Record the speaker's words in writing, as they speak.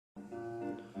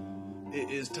It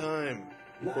is time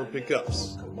for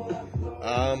pickups.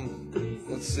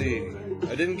 Let's see.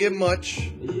 I didn't get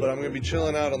much, but I'm going to be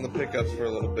chilling out on the pickups for a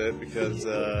little bit because,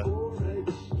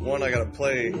 one, I got to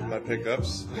play my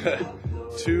pickups.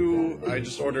 Two, I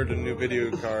just ordered a new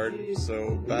video card,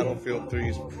 so Battlefield 3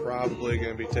 is probably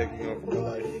going to be taking over my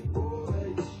life.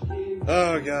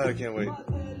 Oh god, I can't wait.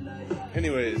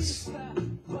 Anyways,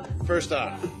 first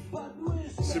off,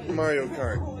 Super Mario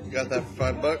Kart. You got that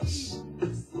for $5?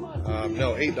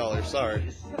 No, $8, sorry.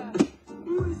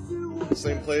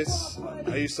 Same place.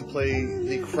 I used to play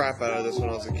the crap out of this when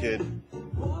I was a kid.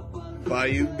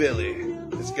 Bayou Billy.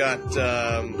 It's got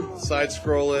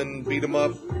side-scrolling,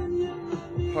 beat-em-up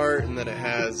part, and then it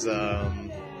has, a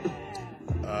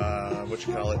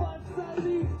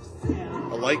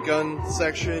light gun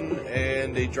section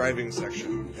and a driving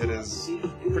section. It is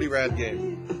a pretty rad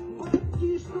game.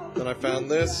 Then I found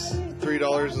this,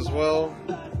 $3 as well.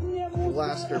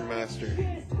 Blaster Master.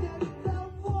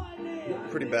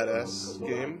 Pretty badass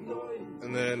game.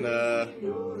 And then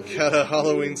got a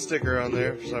Halloween sticker on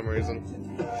there for some reason.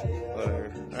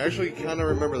 I actually kind of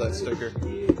remember that sticker.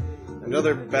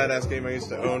 Another badass game I used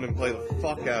to own and play the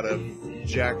fuck out of,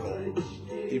 Jackal.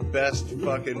 The best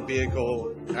fucking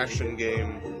vehicle action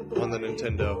game on the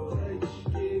Nintendo.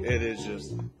 It is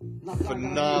just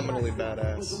phenomenally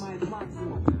badass.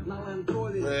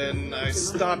 Then I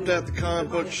stopped at the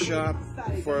comic book shop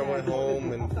before I went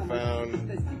home and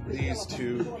found these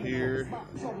two here.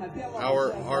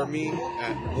 Our Army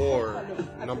at War,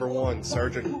 #1,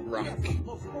 Sergeant Rock.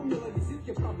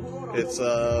 It's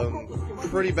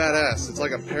pretty badass. It's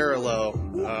like a parallel.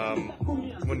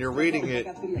 When you're reading it,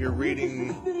 you're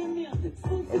reading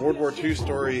a World War II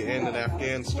story and an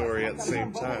Afghan story at the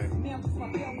same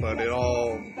time. But it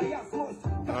all,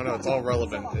 I don't know, it's all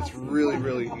relevant. It's really,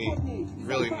 really neat.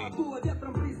 Really neat.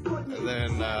 And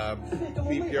then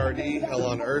BPRD, Hell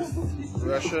on Earth,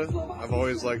 Russia. I've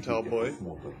always liked Hellboy.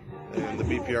 And the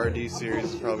BPRD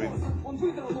series is probably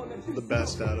the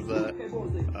best out of that.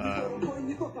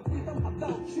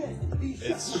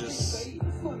 It's just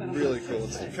really cool.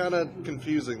 It's kind of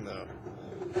confusing though.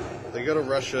 They go to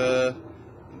Russia.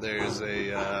 There's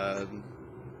a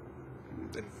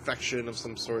infection of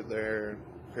some sort there.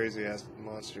 Crazy ass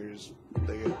monsters.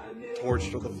 They get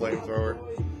torched with a flamethrower.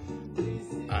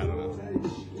 I don't know.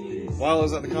 While I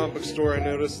was at the comic book store, I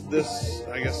noticed this.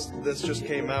 I guess this just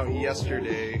came out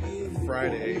yesterday,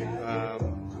 Friday.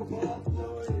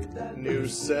 New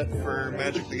set for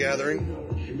Magic the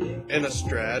Gathering,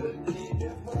 Innistrad.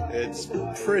 It's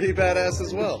pretty badass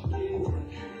as well.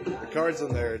 The cards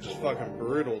in there are just fucking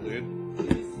brutal, dude.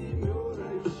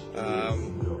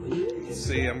 Let's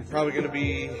see, I'm probably going to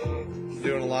be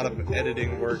doing a lot of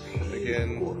editing work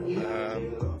again.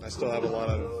 I still have a lot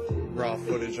of raw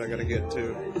footage I got to get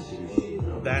to.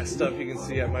 That stuff you can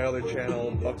see at my other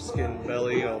channel, Buckskin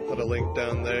Belly. I'll put a link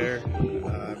down there.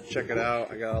 Check it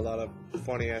out. I got a lot of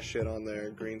funny ass shit on there,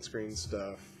 green screen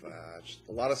stuff. Just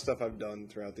a lot of stuff I've done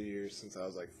throughout the years since I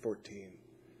was like 14.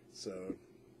 So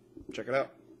check it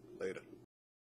out. Later.